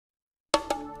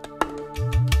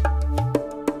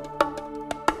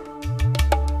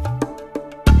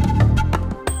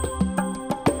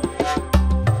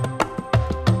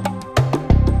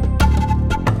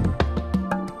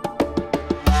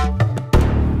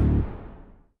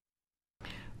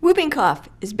Whooping cough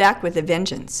is back with a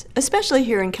vengeance, especially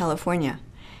here in California.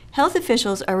 Health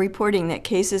officials are reporting that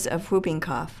cases of whooping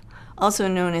cough, also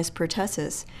known as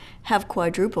pertussis, have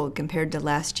quadrupled compared to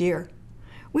last year.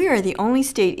 We are the only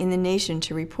state in the nation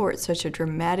to report such a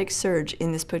dramatic surge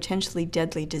in this potentially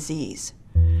deadly disease.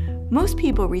 Most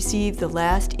people receive the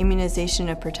last immunization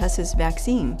of pertussis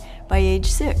vaccine by age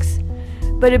 6,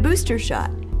 but a booster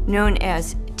shot, known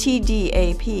as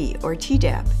TDAP or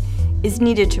Tdap, is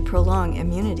needed to prolong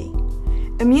immunity.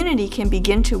 Immunity can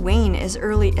begin to wane as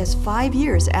early as 5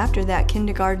 years after that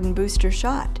kindergarten booster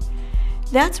shot.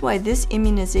 That's why this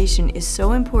immunization is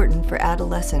so important for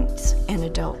adolescents and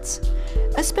adults,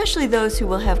 especially those who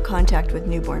will have contact with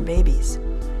newborn babies.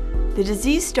 The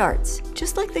disease starts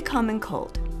just like the common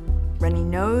cold: runny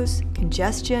nose,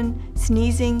 congestion,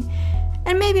 sneezing,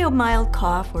 and maybe a mild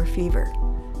cough or fever.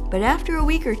 But after a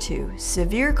week or two,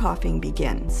 severe coughing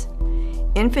begins.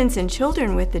 Infants and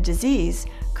children with the disease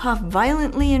cough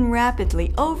violently and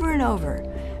rapidly over and over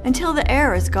until the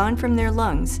air is gone from their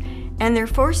lungs and they're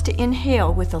forced to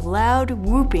inhale with a loud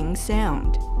whooping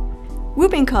sound.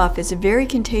 Whooping cough is a very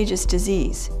contagious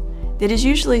disease that is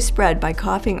usually spread by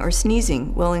coughing or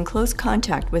sneezing while in close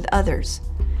contact with others.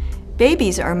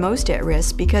 Babies are most at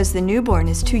risk because the newborn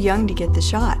is too young to get the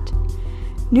shot.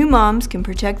 New moms can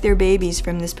protect their babies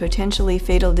from this potentially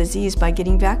fatal disease by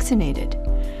getting vaccinated.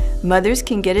 Mothers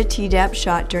can get a Tdap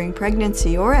shot during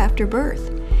pregnancy or after birth,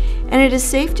 and it is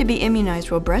safe to be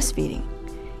immunized while breastfeeding.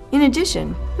 In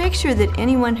addition, make sure that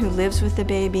anyone who lives with the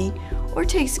baby or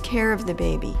takes care of the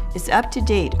baby is up to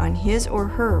date on his or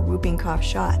her whooping cough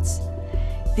shots.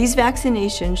 These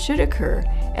vaccinations should occur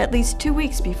at least 2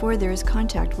 weeks before there is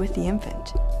contact with the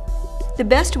infant. The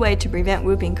best way to prevent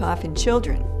whooping cough in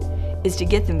children is to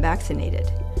get them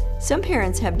vaccinated. Some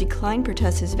parents have declined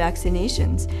pertussis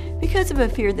vaccinations because of a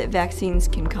fear that vaccines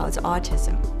can cause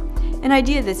autism, an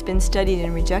idea that's been studied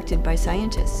and rejected by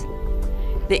scientists.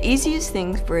 The easiest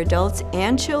thing for adults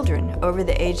and children over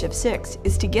the age of 6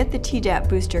 is to get the Tdap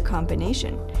booster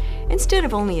combination instead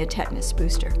of only a tetanus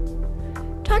booster.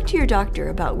 Talk to your doctor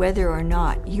about whether or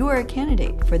not you are a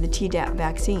candidate for the Tdap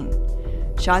vaccine.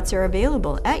 Shots are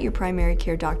available at your primary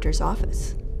care doctor's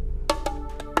office.